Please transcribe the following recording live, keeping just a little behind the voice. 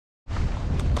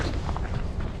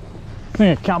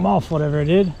think it come off, whatever it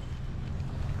did.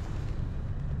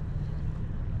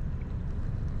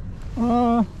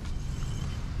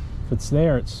 If it's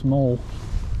there, it's small.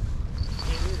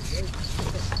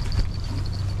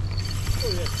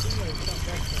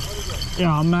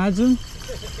 Yeah, imagine.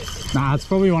 Nah, it's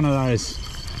probably one of those.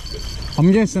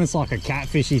 I'm guessing it's like a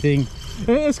catfishy thing.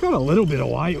 It's got a little bit of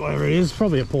weight, whatever it is.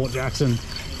 Probably a Port Jackson.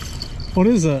 What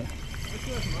is it?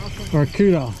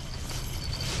 Barracuda.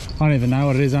 I don't even know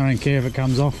what it is. I don't care if it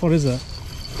comes off. What is it?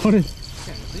 What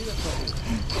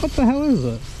the hell is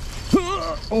it?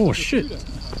 Oh shit!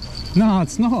 No,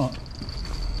 it's not.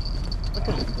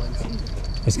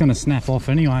 It's gonna snap off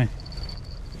anyway.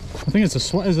 I think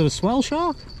it's a is it a swell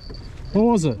shark? What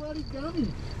was it?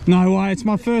 No way! It's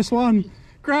my first one.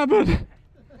 Grab it!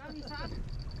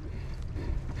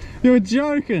 You're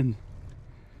joking.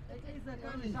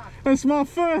 It's my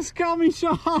first gummy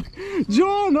shark.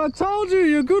 John, I told you.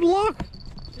 You're good luck.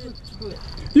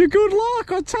 You're good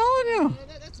luck. I'm telling you. No,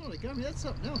 that's not a gummy. That's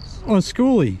something else. Oh, a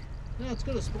schoolie. No, it's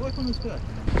got a spike on his back.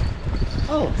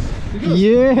 Oh,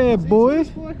 yeah, boy.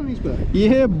 Spike on his back.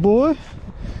 Yeah, boy.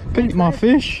 Beat my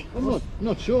fish. I'm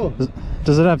not sure.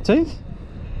 Does it have teeth?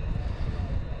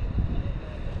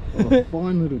 Oh,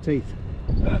 fine little teeth.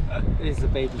 It is a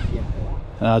baby,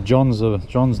 yeah. John's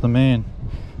the man.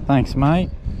 Thanks, mate.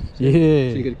 Yeah.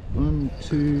 So you got 1,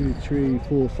 2, 3,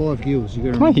 4, 5 gills. You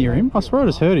got. Can I hear him? I swear I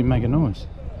just heard him make a noise.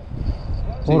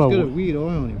 So he's got a weird eye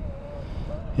on him.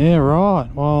 Yeah, right.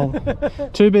 Well,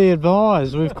 to be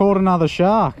advised, we've caught another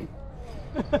shark.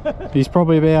 He's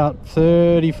probably about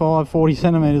 35, 40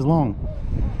 centimetres long.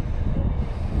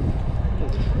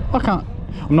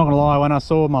 I'm not gonna lie, when I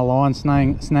saw my line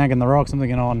snagging the rocks, I'm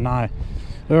thinking, oh no.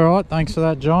 Alright, thanks for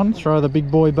that, John. Throw the big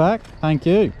boy back. Thank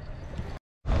you.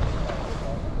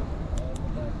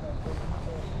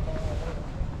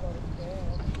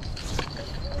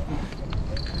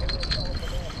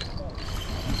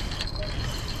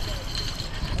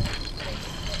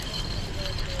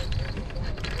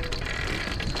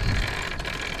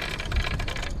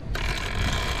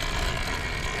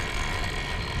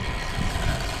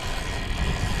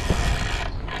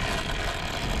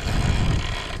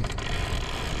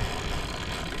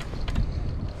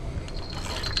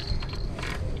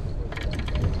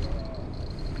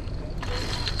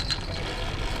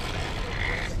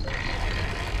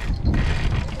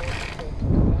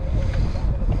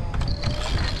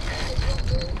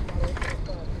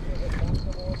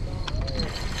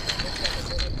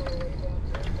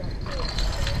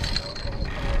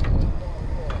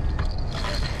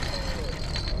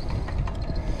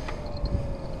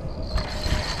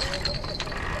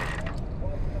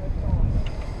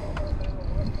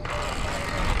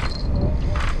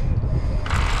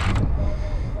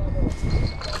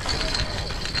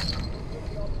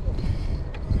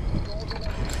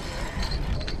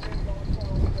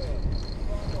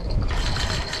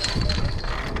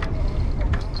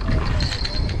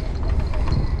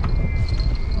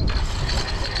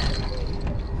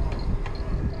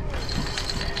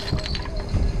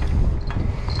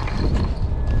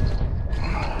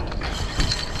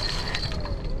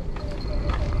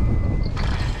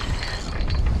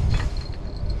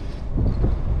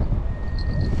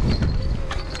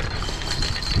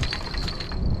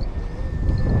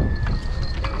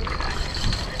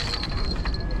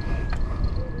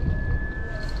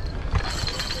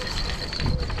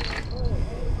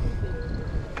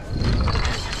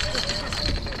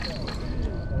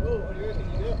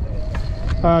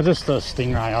 Just a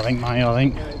stingray, I think, mate. I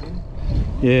think.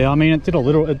 Yeah, I mean, it did a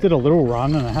little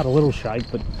run and it had a little shake,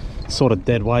 but it's sort of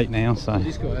dead weight now. So.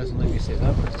 This guy hasn't let me set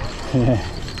up. Yeah.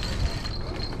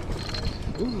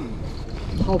 Ooh,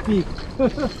 how big?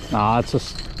 Nah, I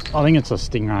think it's a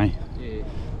stingray. Yeah.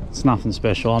 It's nothing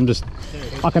special. It's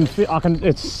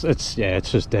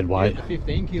just dead weight. Yeah,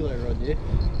 15 kilo rod, yeah.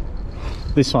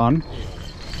 This one. Yeah.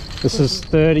 This is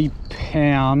 30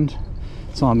 pound.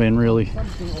 It's not been really.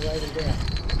 Something will lay them down.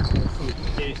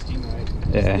 Yeah, stingray.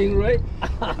 Yeah. Stingray?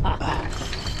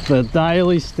 The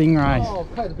daily stingray. Oh,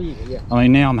 quite a big, yeah. I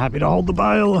mean, now I'm happy to hold the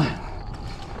bail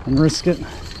and risk it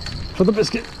for the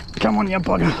biscuit. Come on, you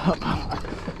bugger.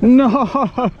 No!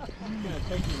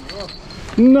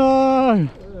 No!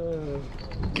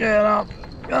 Get up!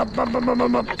 Up, up, up, up,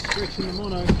 up. That's stretching the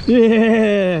mono.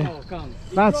 Yeah! Oh, come.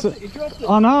 That's it. You dropped it.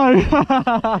 I know.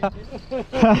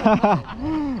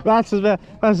 That's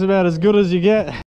about as good as you get.